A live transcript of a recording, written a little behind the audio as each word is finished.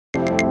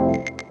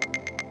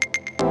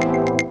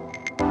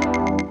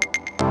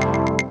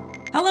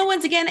Hello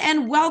once again,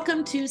 and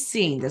welcome to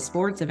Scene, the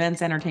Sports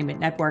Events Entertainment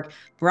Network,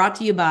 brought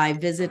to you by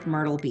Visit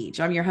Myrtle Beach.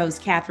 I'm your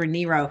host, Kathrine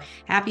Nero.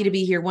 Happy to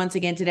be here once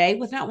again today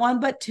with not one,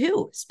 but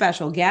two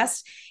special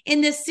guests.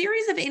 In this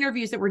series of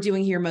interviews that we're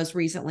doing here most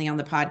recently on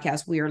the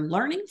podcast, we are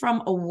learning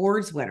from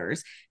awards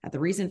winners at the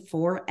recent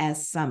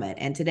 4S Summit.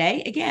 And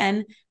today,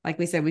 again, like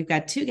we said, we've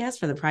got two guests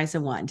for the price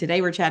of one.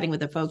 Today, we're chatting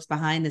with the folks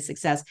behind the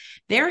success.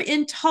 They're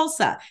in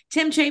Tulsa.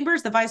 Tim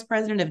Chambers, the Vice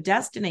President of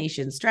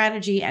Destination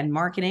Strategy and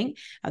Marketing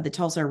of the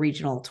Tulsa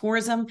Regional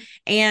Tourism,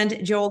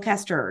 and Joel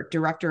Koester,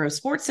 Director of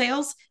Sports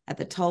Sales at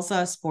the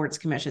Tulsa Sports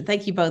Commission.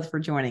 Thank you both for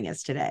joining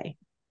us today.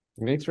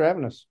 Thanks for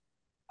having us.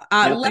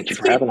 Thank you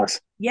for having us.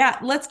 Yeah,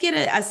 let's get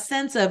a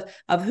sense of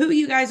who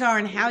you guys are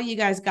and how you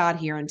guys got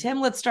here. And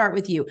Tim, let's start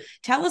with you.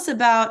 Tell us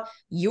about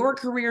your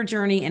career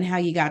journey and how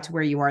you got to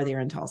where you are there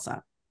in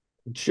Tulsa.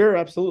 Sure,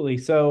 absolutely.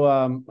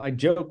 So I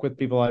joke with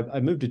people. I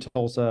moved to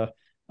Tulsa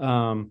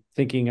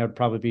thinking I'd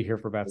probably be here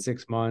for about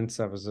 6 months.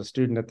 I was a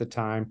student at the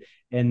time,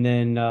 and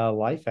then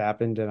life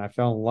happened and I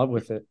fell in love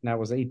with it. And that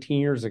was 18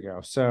 years ago.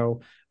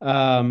 So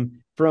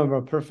from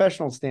a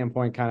professional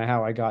standpoint, kind of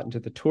how I got into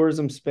the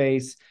tourism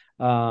space,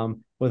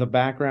 with a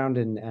background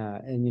in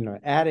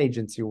ad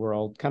agency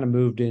world, kind of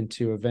moved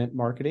into event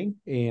marketing.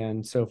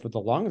 And so for the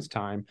longest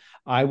time,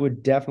 I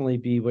would definitely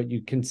be what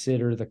you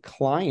consider the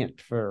client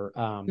for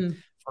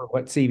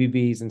what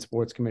CVBs and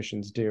sports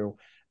commissions do.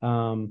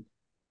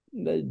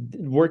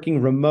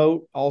 Working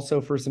remote also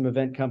for some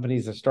event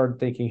companies, I started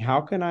thinking,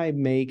 how can I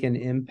make an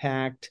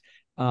impact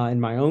in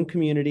my own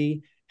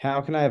community?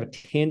 How can I have a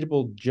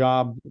tangible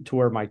job to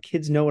where my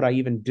kids know what I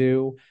even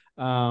do?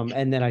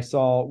 And then I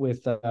saw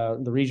with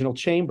the regional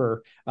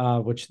chamber,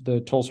 which the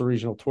Tulsa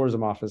Regional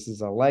Tourism Office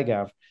is a leg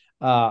of,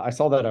 I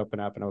saw that open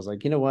up and I was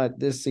like, you know what,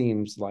 this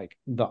seems like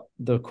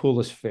the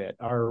coolest fit.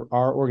 Our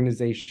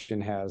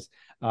organization has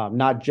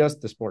not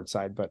just the sports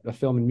side, but a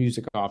film and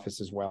music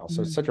office as well.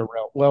 So it's such a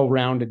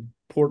well-rounded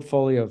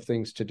portfolio of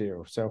things to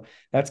do. So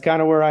that's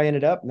kind of where I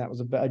ended up. And that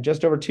was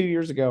just over 2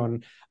 years ago.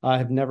 And I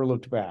have never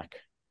looked back.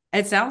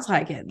 It sounds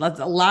like it.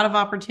 A lot of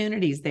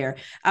opportunities there.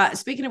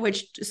 Speaking of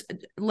which,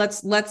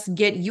 let's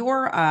get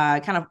your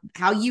kind of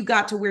how you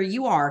got to where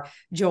you are,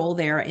 Joel,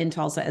 there in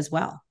Tulsa as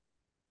well.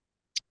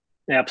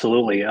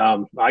 Absolutely.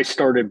 I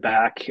started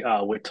back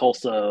with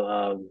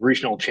Tulsa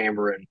Regional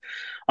Chamber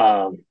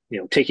and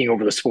taking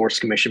over the Sports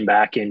Commission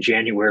back in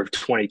January of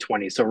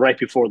 2020. So right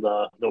before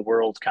the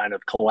world kind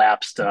of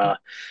collapsed.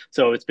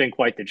 So it's been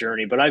quite the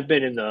journey. But I've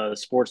been in the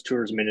sports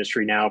tourism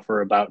industry now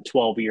for about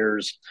 12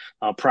 years.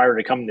 Prior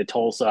to coming to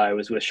Tulsa, I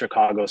was with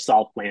Chicago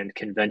Southland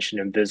Convention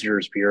and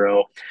Visitors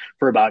Bureau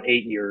for about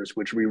 8 years,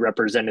 which we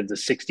represented the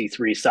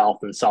 63 south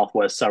and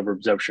southwest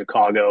suburbs of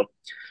Chicago.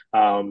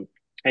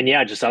 And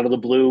yeah, just out of the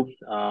blue,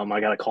 I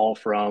got a call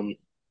from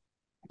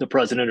the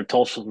president of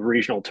Tulsa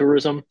Regional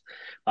Tourism.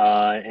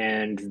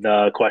 And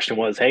the question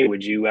was, hey,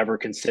 would you ever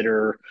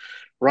consider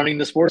running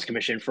the Sports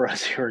Commission for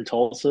us here in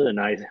Tulsa? And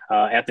I,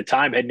 at the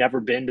time, had never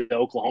been to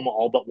Oklahoma,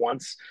 all but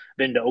once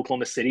been to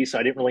Oklahoma City. So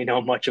I didn't really know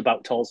much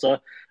about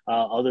Tulsa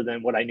other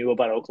than what I knew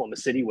about Oklahoma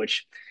City,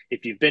 which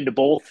if you've been to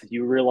both,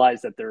 you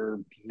realize that they're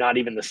not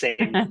even the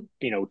same,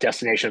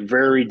 destination,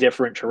 very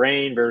different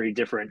terrain, very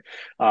different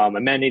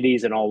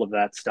amenities and all of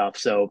that stuff.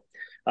 So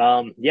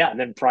and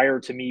then prior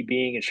to me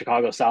being in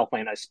Chicago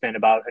Southland, I spent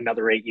about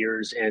another 8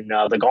 years in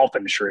the golf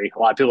industry. A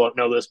lot of people don't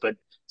know this, but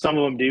some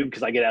of them do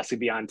because I get asked to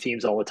be on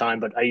teams all the time.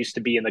 But I used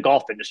to be in the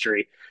golf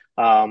industry.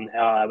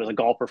 I was a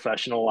golf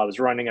professional. I was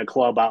running a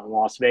club out in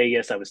Las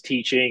Vegas. I was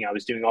teaching. I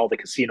was doing all the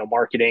casino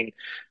marketing.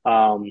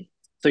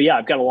 So yeah,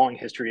 I've got a long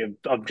history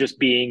of just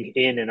being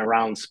in and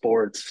around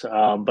sports.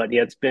 But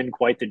yeah, it's been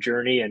quite the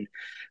journey, and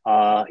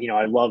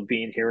I love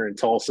being here in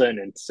Tulsa, and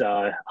it's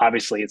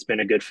obviously it's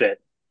been a good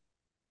fit.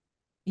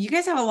 You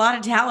guys have a lot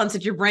of talents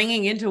that you're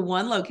bringing into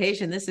one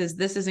location. This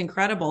is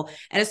incredible.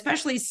 And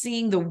especially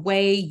seeing the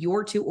way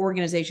your two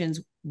organizations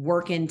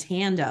work in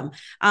tandem.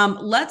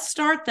 Let's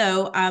start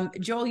though.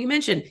 Joel, you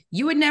mentioned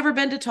you had never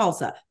been to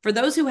Tulsa. For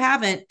those who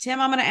haven't,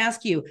 Tim, I'm going to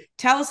ask you,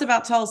 tell us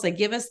about Tulsa.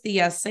 Give us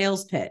the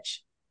sales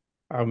pitch.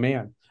 Oh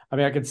man. I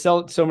mean, I could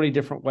sell it so many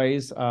different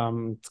ways.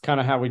 It's kind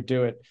of how we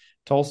do it.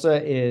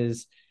 Tulsa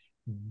is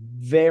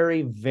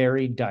very,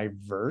 very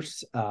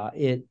diverse.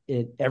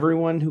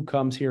 Everyone who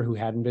comes here who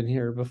hadn't been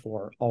here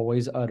before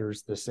always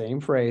utters the same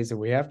phrase, and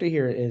we have to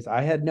hear it is,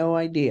 I had no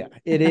idea.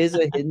 It is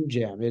a hidden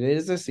gem. It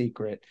is a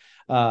secret.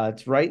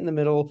 It's right in the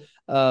middle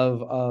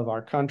of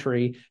our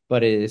country,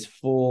 but it is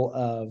full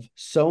of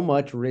so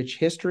much rich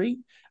history.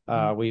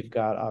 We've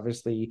got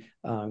obviously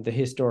the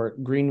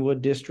historic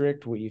Greenwood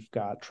district. We've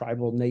got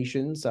tribal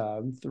nations,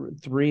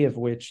 three of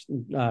which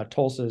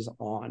Tulsa's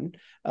on.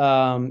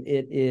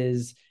 It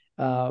is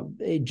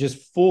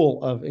just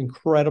full of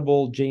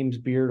incredible James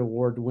Beard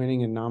Award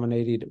winning and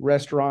nominated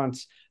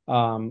restaurants.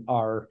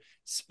 Our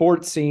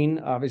sports scene,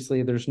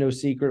 obviously, there's no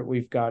secret.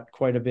 We've got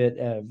quite a bit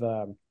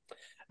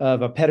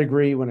of a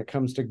pedigree when it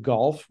comes to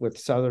golf with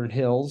Southern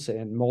Hills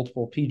and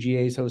multiple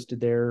PGAs hosted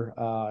there.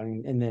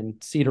 And then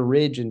Cedar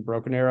Ridge and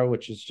Broken Arrow,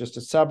 which is just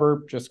a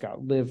suburb, just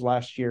got live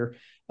last year.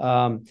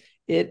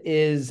 It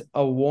is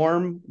a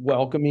warm,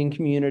 welcoming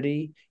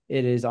community.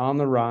 It is on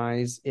the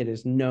rise. It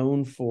is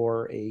known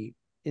for a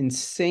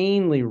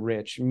insanely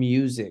rich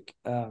music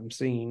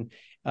scene.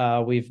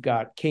 We've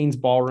got Kane's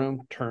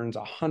Ballroom turns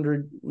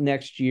 100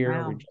 next year.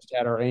 Wow. We just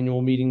had our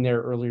annual meeting there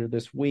earlier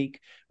this week.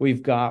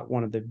 We've got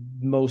one of the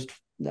most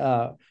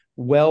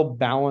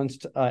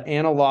well-balanced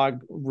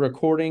analog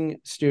recording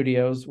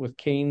studios with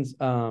Kane's,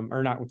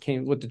 or not with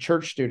Kane, with the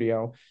church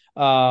studio,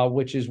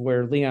 which is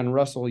where Leon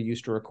Russell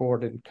used to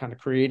record and kind of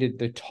created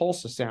the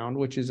Tulsa sound,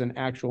 which is an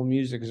actual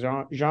music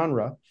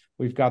genre.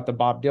 We've got the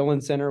Bob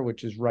Dylan Center,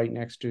 which is right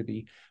next to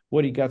the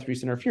Woody Guthrie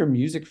Center. If you're a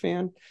music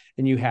fan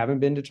and you haven't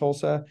been to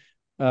Tulsa,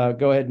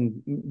 go ahead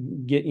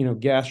and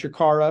gas your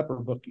car up or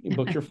book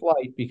your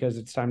flight, because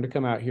it's time to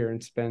come out here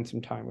and spend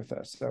some time with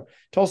us. So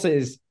Tulsa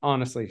is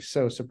honestly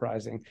so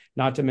surprising,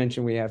 not to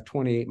mention we have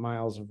 28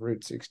 miles of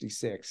Route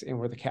 66 and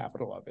we're the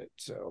capital of it.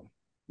 So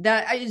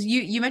that is,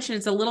 you mentioned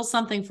it's a little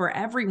something for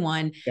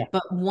everyone, yeah.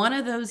 But one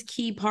of those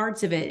key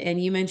parts of it,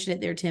 and you mentioned it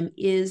there, Tim,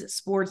 is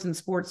sports and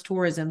sports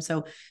tourism.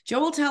 So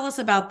Joel, tell us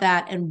about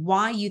that and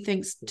why you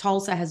think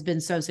Tulsa has been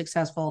so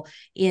successful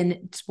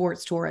in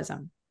sports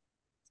tourism.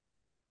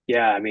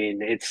 Yeah, I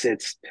mean,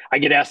 I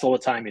get asked all the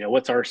time,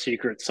 what's our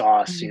secret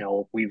sauce?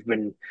 We've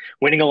been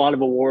winning a lot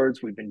of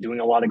awards. We've been doing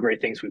a lot of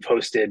great things. We've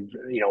hosted,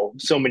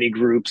 so many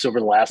groups over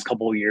the last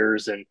couple of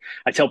years. And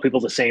I tell people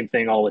the same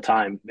thing all the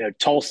time.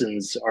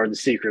 Tulsans are the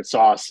secret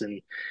sauce.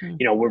 And,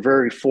 we're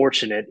very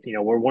fortunate.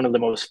 We're one of the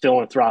most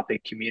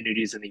philanthropic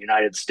communities in the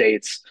United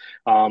States.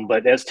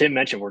 But as Tim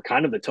mentioned, we're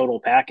kind of the total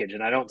package.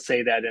 And I don't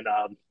say that in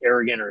an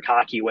arrogant or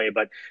cocky way,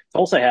 but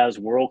Tulsa has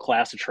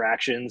world-class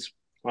attractions.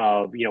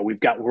 We've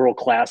got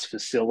world-class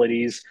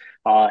facilities,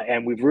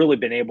 and we've really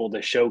been able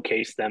to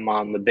showcase them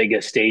on the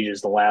biggest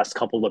stages the last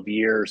couple of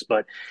years.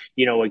 But,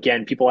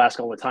 again, people ask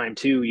all the time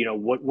too,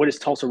 what is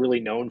Tulsa really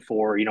known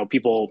for?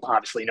 People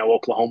obviously know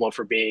Oklahoma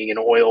for being an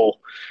oil,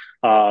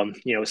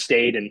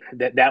 state, and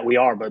that we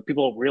are, but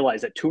people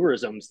realize that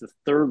tourism is the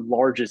third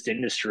largest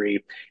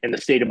industry in the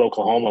state of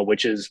Oklahoma,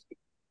 which is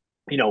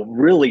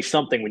really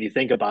something when you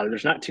think about it.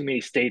 There's not too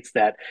many states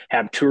that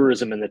have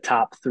tourism in the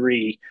top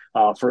three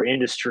for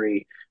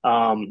industry.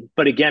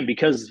 But again,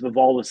 because of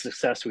all the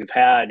success we've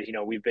had,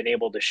 we've been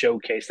able to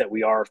showcase that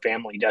we are a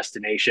family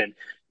destination.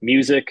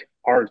 Music,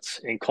 arts,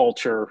 and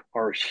culture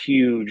are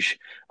huge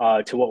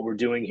to what we're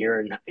doing here,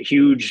 and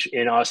huge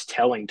in us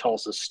telling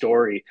Tulsa's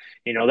story.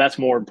 That's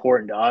more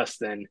important to us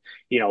than,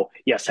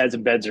 yes, heads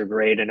and beds are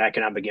great and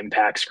economic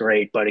impact's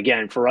great. But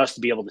again, for us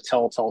to be able to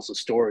tell Tulsa's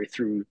story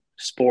through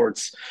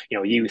sports,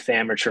 youth,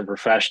 amateur,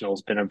 professional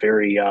has been a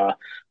very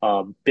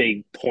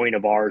big point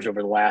of ours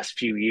over the last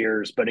few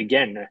years. But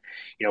again,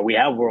 we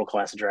have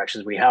world-class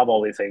attractions, we have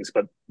all these things,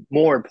 but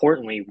more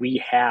importantly,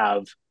 we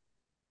have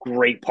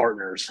great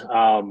partners.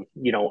 I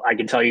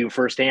can tell you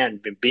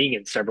firsthand, being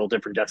in several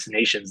different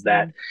destinations,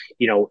 that,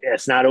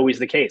 it's not always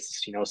the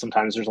case.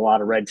 Sometimes there's a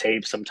lot of red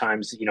tape.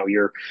 Sometimes,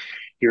 you're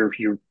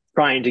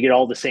trying to get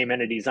all the same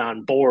entities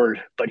on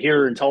board. But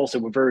here in Tulsa,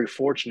 we're very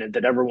fortunate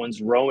that everyone's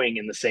rowing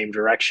in the same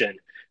direction.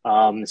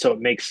 So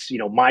it makes,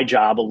 my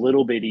job a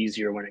little bit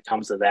easier when it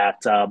comes to that.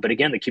 But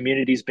again, the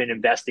community's been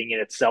investing in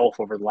itself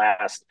over the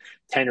last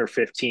 10 or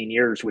 15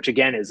 years, which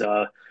again is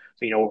a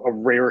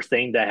rare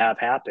thing to have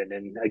happen.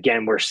 And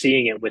again, we're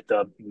seeing it with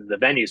the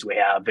venues we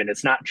have. And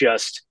it's not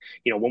just,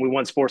 when we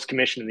won Sports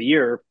Commission of the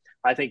Year,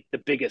 I think the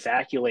biggest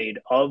accolade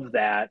of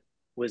that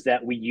was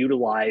that we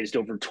utilized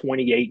over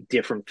 28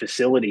 different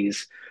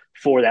facilities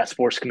for that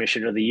Sports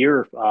Commission of the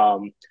Year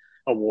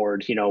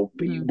award.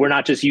 We're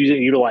not just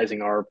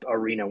utilizing our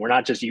arena. We're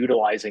not just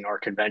utilizing our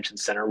convention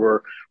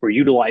center. We're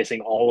utilizing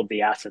all of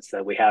the assets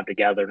that we have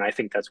together. And I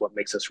think that's what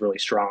makes us really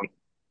strong.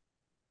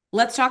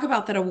 Let's talk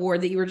about that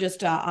award that you were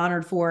just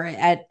honored for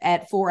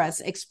for us.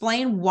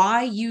 Explain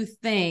why you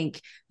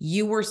think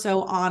you were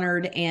so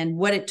honored and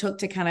what it took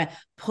to kind of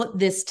put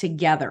this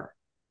together.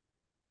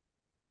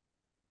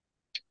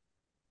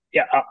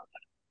 Yeah,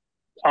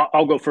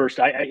 I'll go first.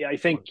 I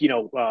think,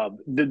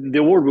 the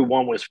award we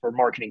won was for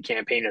Marketing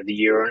Campaign of the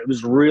Year, and it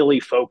was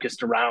really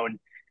focused around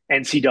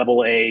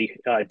NCAA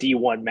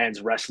D1 men's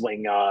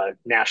wrestling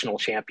national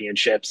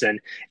championships. And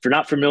if you're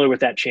not familiar with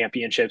that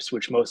championships,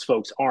 which most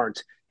folks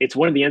aren't, it's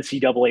one of the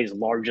NCAA's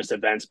largest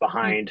events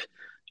behind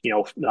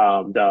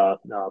the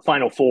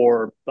Final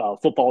Four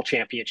football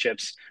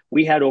championships.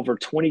 We had over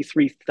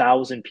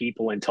 23,000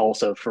 people in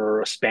Tulsa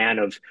for a span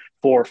of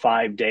 4 or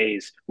 5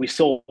 days. We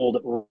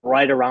sold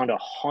right around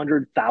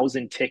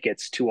 100,000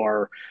 tickets to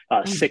our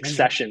 6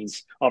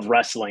 sessions of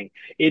wrestling.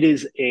 It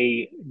is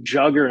a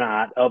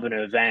juggernaut of an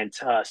event,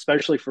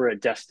 especially for a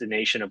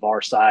destination of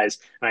our size.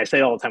 And I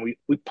say all the time,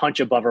 we punch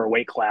above our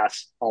weight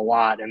class a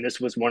lot. And this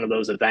was one of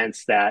those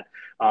events that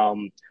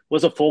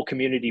was a full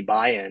community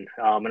buy-in.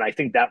 And I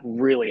think that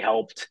really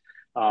helped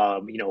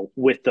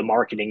with the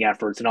marketing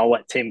efforts. And I'll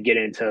let Tim get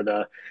into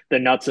the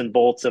nuts and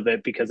bolts of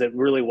it because it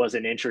really was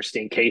an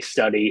interesting case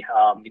study.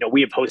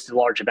 We have hosted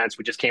large events.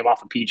 We just came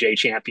off a PGA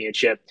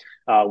Championship.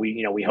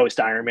 We host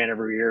Ironman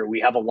every year. We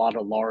have a lot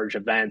of large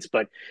events,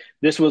 but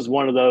this was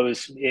one of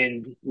those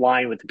in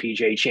line with the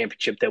PGA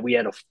Championship that we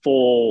had a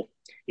full,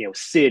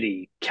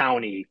 city,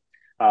 county,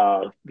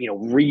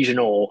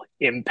 regional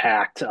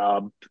impact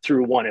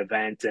through one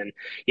event. And,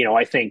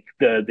 I think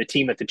the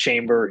team at the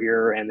Chamber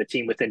here and the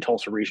team within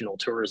Tulsa Regional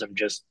Tourism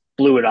just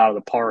blew it out of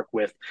the park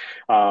with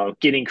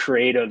getting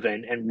creative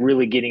and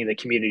really getting the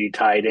community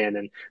tied in.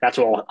 And that's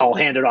what I'll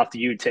hand it off to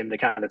you, Tim, to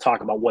kind of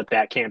talk about what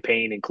that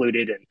campaign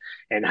included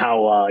and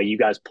how you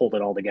guys pulled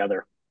it all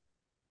together.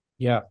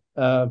 Yeah.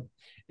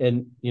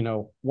 And,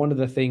 one of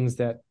the things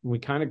that we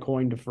kind of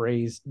coined a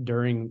phrase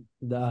during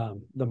the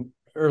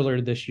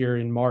earlier this year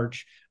in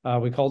March,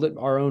 we called it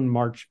our own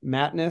March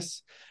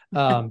Madness,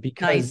 because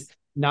Nice.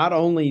 Not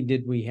only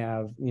did we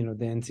have, the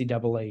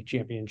NCAA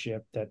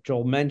championship that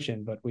Joel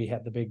mentioned, but we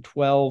had the Big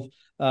 12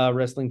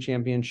 wrestling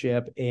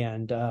championship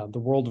and the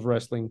World of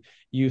Wrestling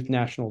Youth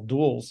National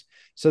Duels.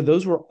 So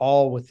those were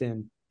all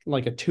within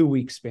like a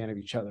 2-week span of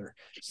each other.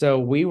 So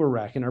we were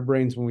racking our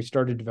brains when we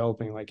started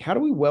developing, like, how do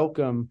we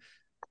welcome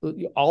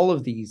all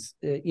of these,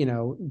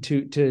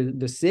 to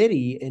the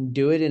city and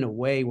do it in a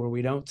way where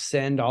we don't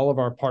send all of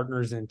our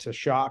partners into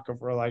shock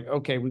of we're like,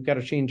 okay, we've got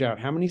to change out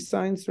how many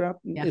signs throughout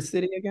the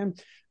city again.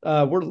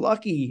 We're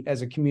lucky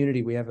as a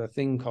community. We have a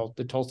thing called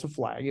the Tulsa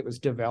flag. It was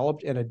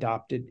developed and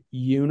adopted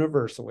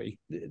universally.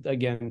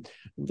 Again,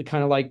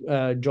 kind of like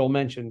Joel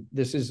mentioned,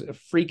 this is a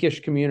freakish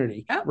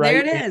community,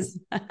 right? There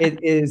it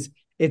is.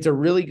 It's a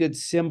really good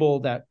symbol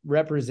that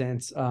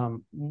represents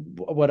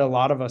what a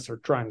lot of us are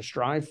trying to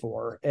strive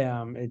for.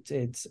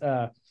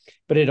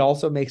 But it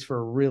also makes for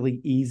a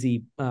really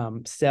easy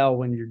sell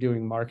when you're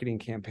doing marketing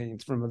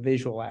campaigns from a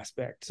visual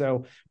aspect.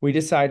 So we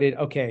decided,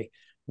 okay,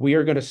 we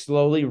are going to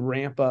slowly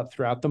ramp up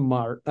throughout the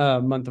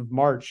month of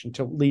March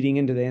until leading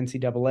into the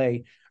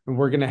NCAA. And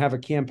we're going to have a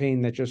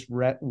campaign that just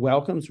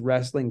welcomes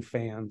wrestling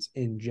fans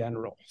in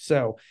general.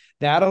 So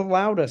that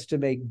allowed us to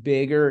make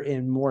bigger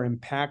and more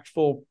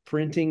impactful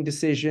printing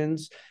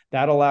decisions.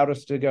 That allowed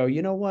us to go,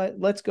 you know what,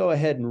 let's go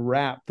ahead and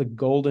wrap the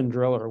Golden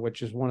Driller,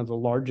 which is one of the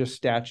largest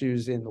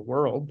statues in the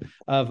world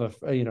of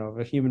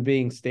a human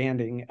being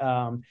standing.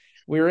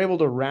 We were able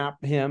to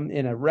wrap him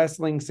in a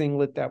wrestling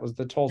singlet that was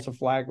the Tulsa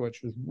flag,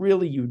 which was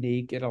really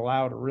unique. It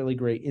allowed a really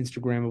great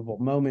Instagrammable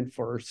moment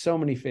for so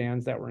many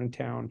fans that were in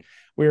town.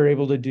 We were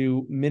able to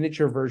do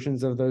miniature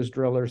versions of those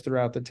drillers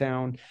throughout the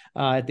town,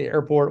 at the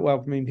airport,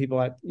 welcoming people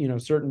at,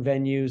 certain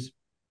venues.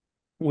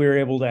 We were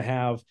able to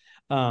have,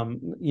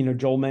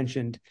 Joel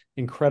mentioned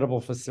incredible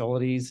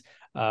facilities.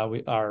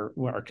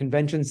 Our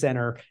convention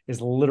center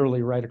is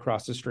literally right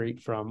across the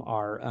street from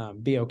our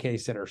BOK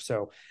center.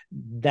 So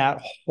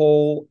that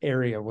whole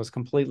area was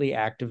completely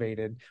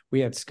activated.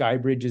 We had sky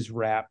bridges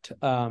wrapped.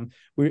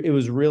 It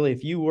was really,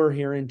 if you were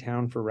here in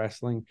town for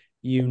wrestling,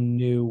 we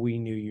knew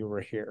you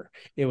were here.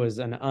 It was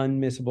an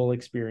unmissable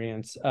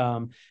experience.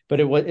 But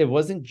it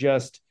wasn't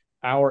just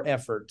our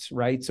efforts,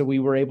 right? So we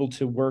were able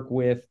to work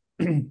with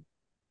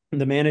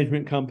the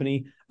management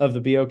company of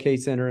the BOK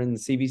Center and the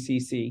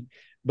CVCC,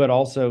 but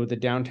also the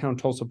Downtown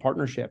Tulsa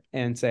Partnership,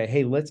 and say,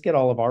 hey, let's get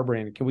all of our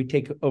brand. Can we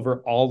take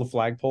over all the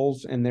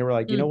flagpoles? And they were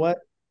like, you know what?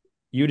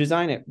 You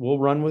design it. We'll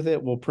run with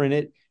it. We'll print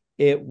it.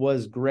 It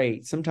was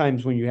great.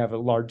 Sometimes when you have a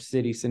large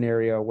city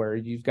scenario where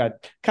you've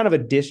got kind of a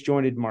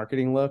disjointed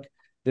marketing look,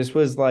 this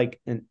was like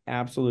an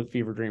absolute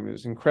fever dream. It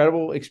was an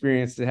incredible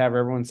experience to have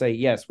everyone say,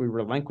 yes, we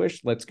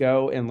relinquished. Let's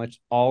go. And let's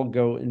all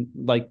go. And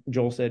like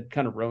Joel said,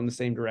 kind of row in the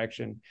same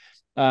direction.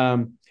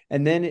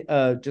 And then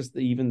just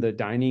even the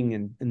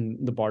dining and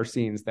the bar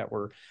scenes that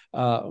were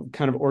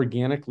kind of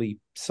organically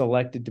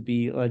selected to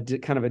be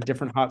kind of a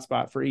different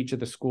hotspot for each of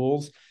the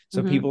schools.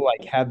 So people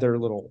like had their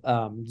little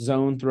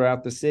zone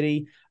throughout the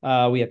city.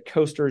 We had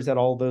coasters at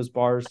all those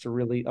bars to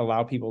really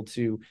allow people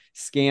to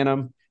scan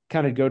them,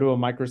 kind of go to a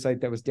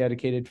microsite that was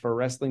dedicated for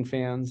wrestling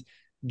fans,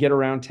 get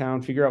around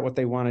town, figure out what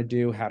they want to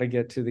do, how to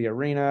get to the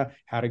arena,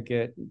 how to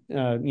get,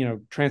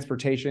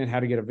 transportation, how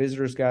to get a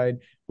visitor's guide.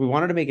 We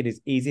wanted to make it as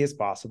easy as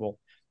possible,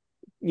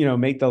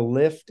 make the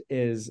lift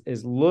as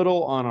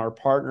little on our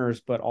partners,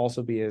 but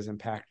also be as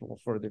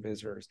impactful for the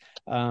visitors.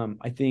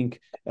 I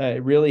think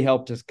it really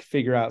helped us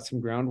figure out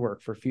some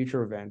groundwork for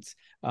future events.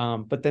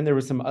 But then there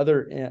was some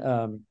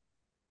other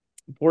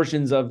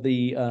portions of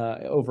the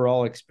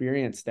overall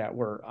experience that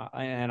were,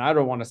 and I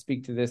don't want to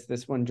speak to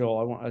this one, Joel.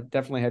 I want to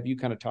definitely have you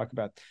kind of talk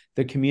about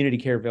the community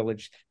care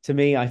village. To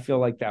me, I feel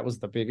like that was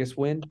the biggest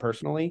win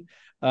personally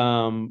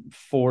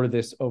for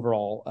this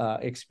overall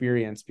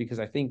experience, because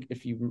I think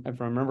if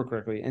I remember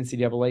correctly,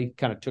 NCAA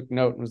kind of took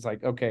note and was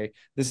like, okay,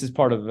 this is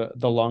part of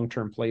the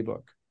long-term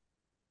playbook.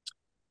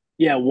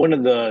 Yeah, one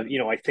of the,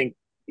 I think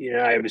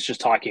I was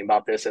just talking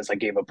about this as I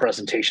gave a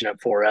presentation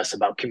at 4S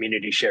about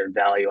community shared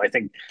value. I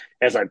think,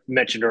 as I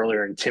mentioned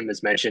earlier, and Tim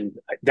has mentioned,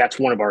 that's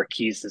one of our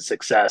keys to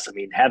success. I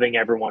mean, having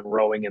everyone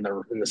rowing in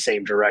the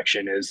same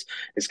direction is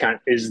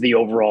the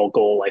overall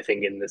goal, I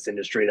think, in this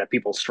industry that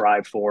people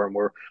strive for, and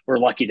we're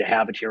lucky to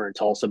have it here in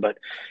Tulsa. But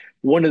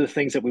one of the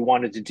things that we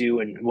wanted to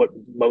do, and what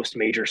most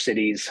major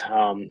cities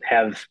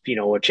have,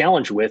 a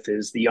challenge with,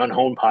 is the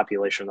unhomed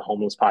population, the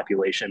homeless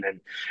population.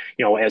 And,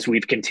 as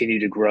we've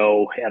continued to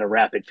grow at a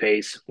rapid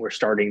pace, we're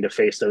starting to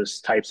face those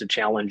types of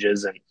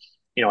challenges. And,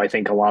 I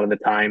think a lot of the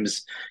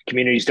times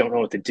communities don't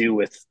know what to do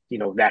with,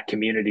 that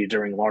community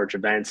during large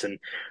events. And,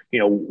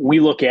 we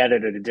look at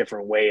it in a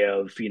different way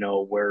of,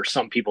 where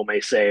some people may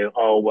say,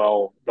 oh,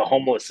 well, the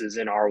homeless is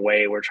in our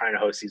way. We're trying to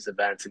host these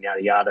events and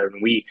yada, yada.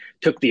 And we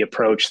took the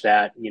approach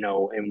that,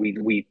 and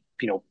we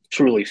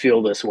truly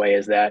feel this way,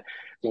 is that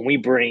when we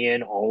bring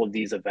in all of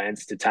these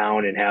events to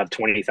town and have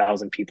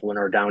 20,000 people in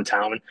our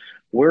downtown,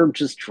 we're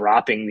just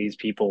dropping these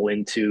people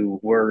into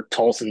where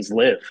Tulsans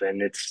live.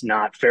 And it's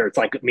not fair. It's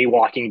like me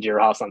walking to your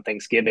house on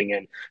Thanksgiving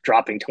and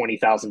dropping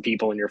 20,000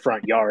 people in your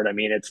front yard. I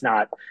mean, it's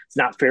not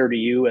fair to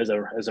you as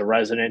a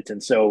resident.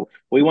 And so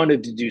we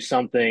wanted to do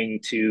something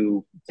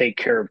to take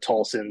care of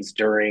Tulsans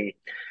during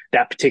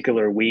that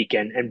particular week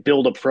and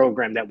build a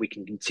program that we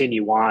can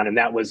continue on. And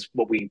that was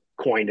what we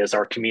coined as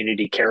our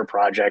community care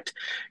project.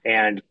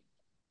 And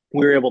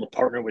we were able to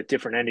partner with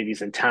different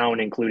entities in town,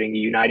 including the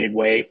United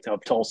Way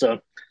of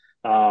Tulsa,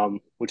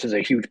 which is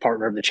a huge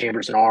partner of the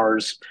Chambers and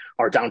ours,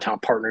 our downtown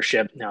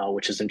partnership,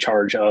 which is in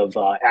charge of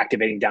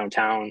activating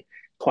downtown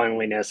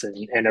cleanliness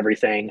and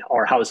everything,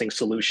 our housing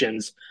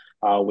solutions,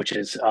 which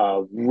is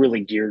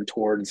really geared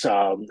towards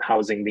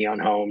housing the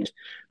unhomed.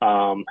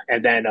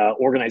 And then an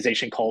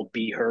organization called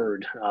Be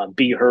Heard.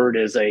 Be Heard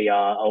is a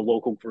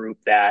local group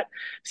that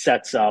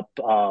sets up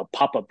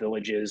pop-up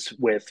villages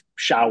with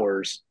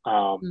showers,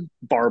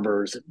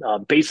 barbers,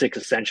 basic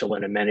essential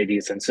and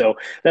amenities. And so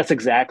that's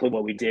exactly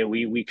what we did.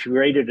 We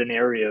created an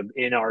area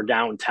in our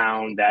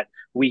downtown that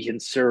we can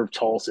serve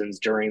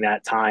Tulsans during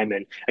that time.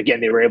 And again,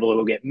 they were able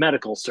to go get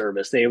medical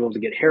service. They were able to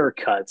get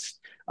haircuts,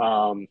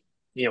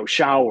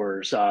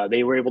 showers.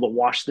 They were able to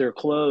wash their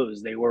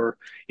clothes.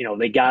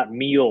 They got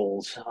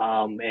meals.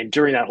 And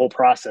during that whole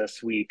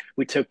process, we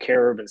took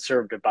care of and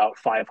served about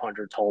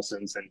 500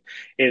 Tulsans. And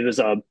it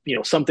was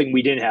something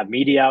we didn't have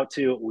media out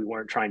to. We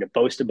weren't trying to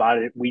boast about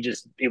it.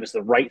 It was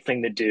the right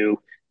thing to do.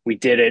 We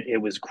did it. It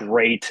was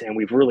great. And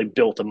we've really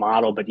built a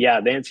model. But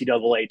yeah, the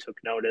NCAA took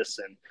notice.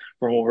 And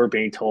from what we're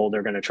being told,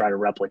 they're going to try to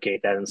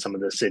replicate that in some of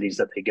the cities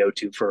that they go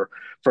to for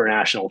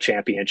national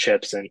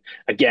championships. And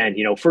again,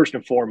 first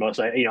and foremost,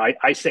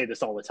 I say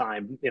this all the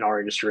time in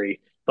our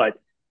industry, but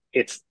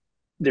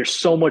there's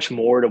so much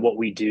more to what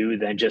we do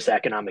than just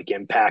economic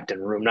impact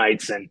and room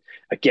nights. And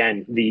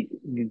again,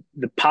 the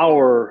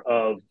power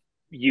of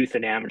youth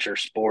and amateur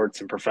sports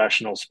and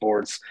professional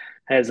sports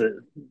has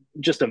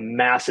just a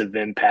massive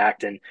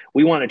impact. And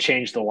we want to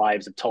change the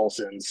lives of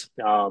Tulsans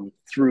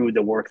through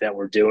the work that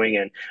we're doing.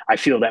 And I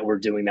feel that we're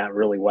doing that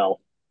really well.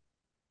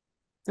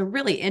 It's a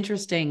really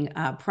interesting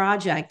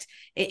project.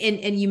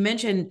 And you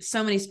mentioned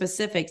so many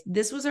specifics.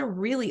 This was a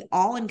really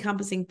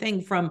all-encompassing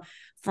thing from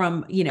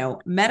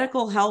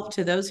medical help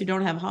to those who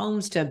don't have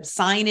homes, to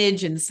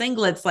signage and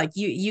singlets. Like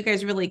you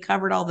guys really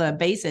covered all the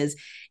bases.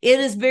 It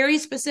is very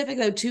specific,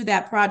 though, to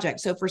that project.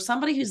 So for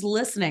somebody who's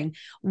listening,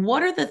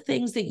 what are the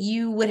things that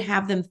you would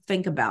have them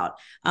think about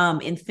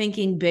in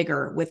thinking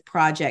bigger with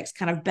projects,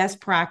 kind of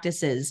best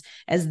practices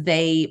as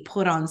they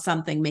put on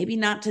something, maybe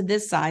not to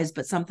this size,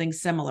 but something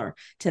similar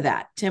to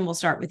that? Tim, we'll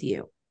start with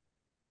you.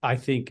 I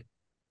think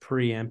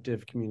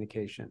preemptive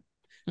communication.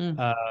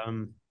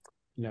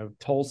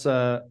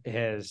 Tulsa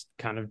has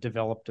kind of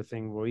developed a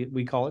thing.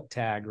 We call it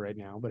TAG right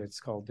now, but it's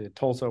called the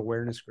Tulsa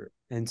Awareness Group.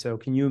 And so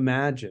can you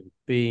imagine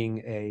being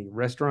a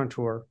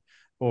restaurateur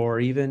or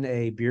even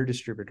a beer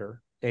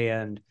distributor,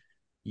 and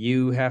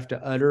you have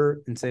to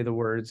utter and say the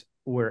words,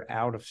 "We're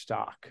out of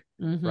stock,"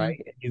 right?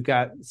 You've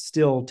got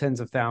still tens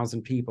of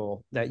thousands of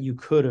people that you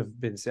could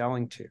have been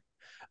selling to.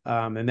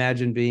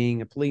 Imagine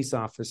being a police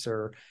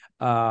officer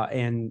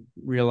and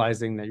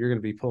realizing that you're going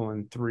to be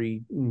pulling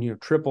three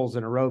triples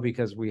in a row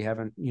because we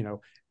haven't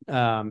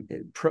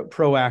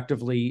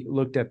proactively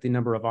looked at the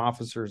number of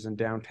officers in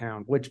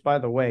downtown, which, by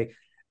the way,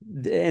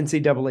 the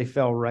NCAA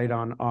fell right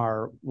on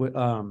our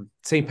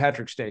St.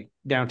 Patrick's Day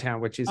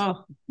downtown, which is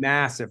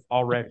massive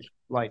already.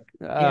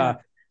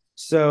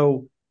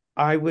 So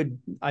I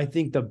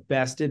think the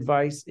best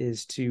advice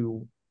is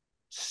to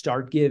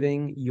start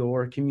giving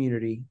your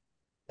community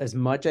as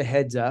much a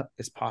heads up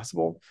as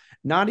possible,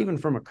 not even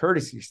from a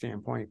courtesy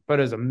standpoint, but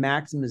as a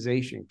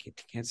maximization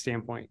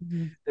standpoint.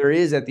 There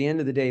is, at the end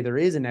of the day, there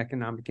is an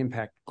economic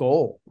impact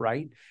goal,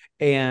 right?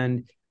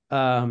 And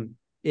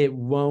it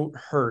won't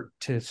hurt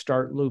to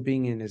start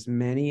looping in as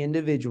many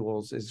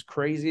individuals. As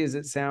crazy as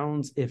it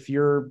sounds, if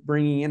you're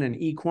bringing in an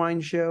equine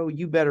show,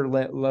 you better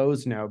let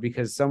Lowe's know,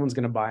 because someone's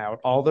going to buy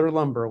out all their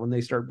lumber when they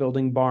start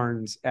building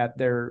barns at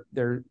their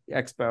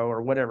expo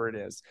or whatever it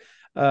is.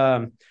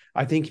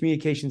 I think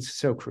communication is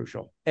so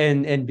crucial,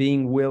 and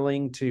being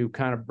willing to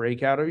kind of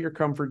break out of your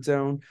comfort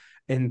zone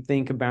and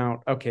think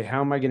about, okay,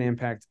 how am I going to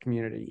impact the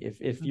community?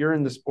 If you're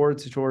in the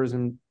sports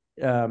tourism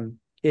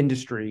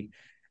industry,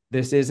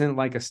 this isn't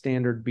like a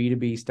standard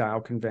B2B style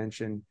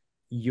convention.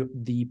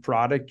 The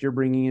product you're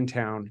bringing in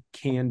town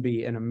can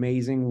be an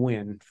amazing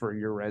win for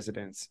your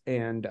residents.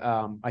 And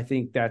I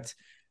think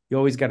you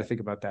always got to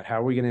think about that.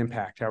 How are we going to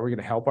impact? How are we going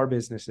to help our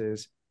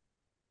businesses?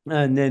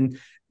 And then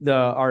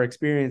our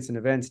experience and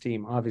events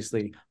team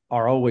obviously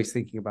are always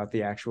thinking about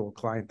the actual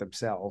client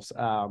themselves.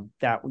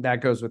 That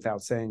goes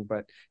without saying,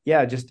 but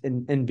yeah, just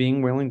in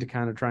being willing to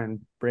kind of try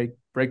and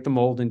break the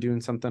mold and doing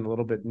something a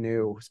little bit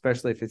new,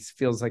 especially if it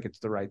feels like it's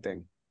the right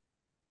thing.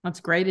 That's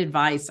great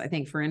advice, I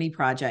think, for any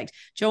project.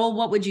 Joel,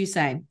 what would you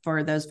say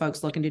for those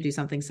folks looking to do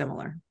something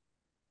similar?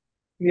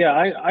 Yeah,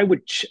 I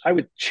would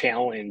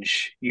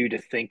challenge you to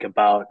think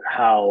about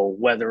how,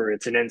 whether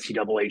it's an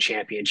NCAA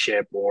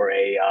championship or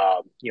a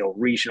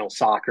regional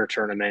soccer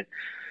tournament,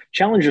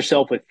 challenge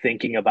yourself with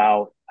thinking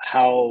about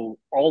how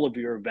all of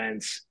your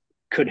events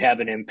could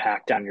have an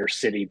impact on your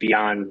city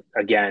beyond,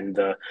 again,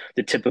 the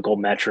typical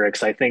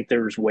metrics. I think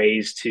there's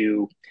ways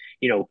to,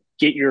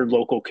 get your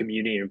local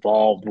community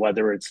involved,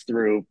 whether it's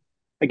through,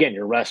 again,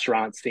 your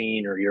restaurant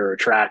scene or your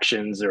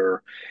attractions,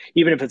 or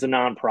even if it's a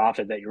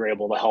nonprofit that you're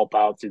able to help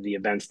out through the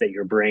events that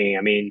you're bringing.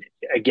 I mean,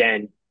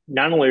 again,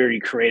 not only are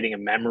you creating a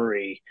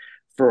memory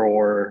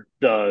for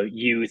the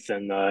youth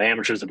and the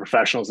amateurs and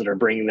professionals that are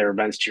bringing their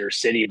events to your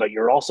city, but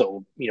you're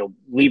also,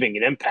 leaving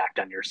an impact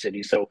on your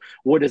city. So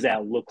what does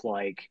that look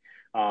like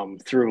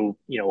through,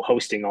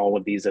 hosting all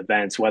of these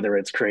events, whether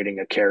it's creating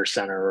a care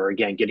center or,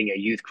 again, getting a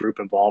youth group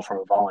involved from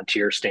a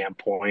volunteer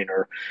standpoint,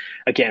 or,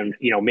 again,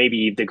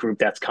 maybe the group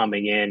that's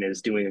coming in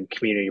is doing a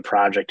community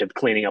project of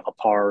cleaning up a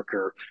park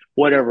or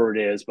whatever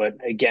it is. But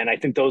again, I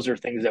think those are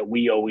things that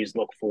we always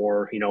look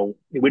for.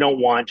 We don't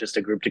want just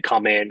a group to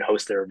come in,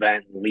 host their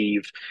event and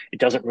leave. It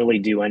doesn't really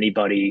do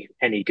anybody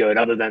any good,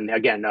 other than,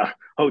 again,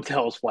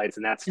 hotels, flights,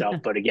 and that stuff.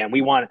 But again,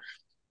 we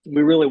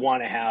really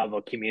want to have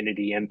a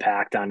community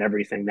impact on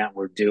everything that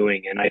we're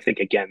doing. And I think,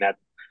 again, that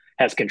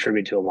has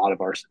contributed to a lot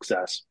of our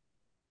success.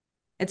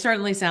 It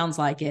certainly sounds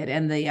like it.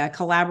 And the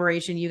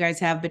collaboration you guys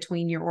have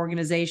between your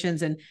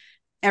organizations and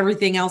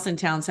everything else in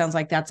town sounds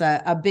like that's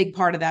a big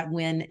part of that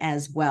win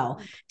as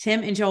well.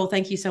 Tim and Joel,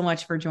 thank you so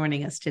much for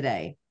joining us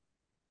today.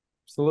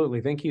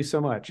 Absolutely. Thank you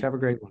so much. Have a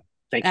great one.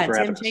 Thank you for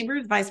having us. Tim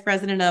Chambers, Vice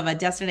President of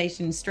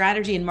Destination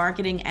Strategy and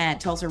Marketing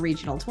at Tulsa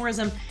Regional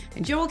Tourism,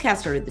 and Joel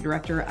Koester, the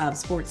Director of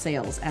Sports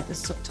Sales at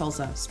the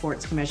Tulsa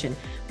Sports Commission.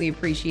 We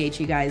appreciate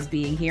you guys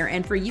being here.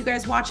 And for you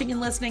guys watching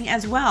and listening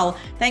as well,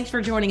 thanks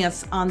for joining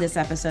us on this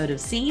episode of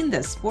Scene,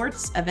 the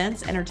Sports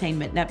Events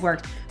Entertainment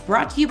Network,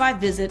 brought to you by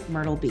Visit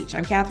Myrtle Beach.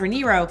 I'm Kathrine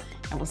Nero,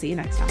 and we'll see you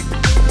next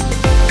time.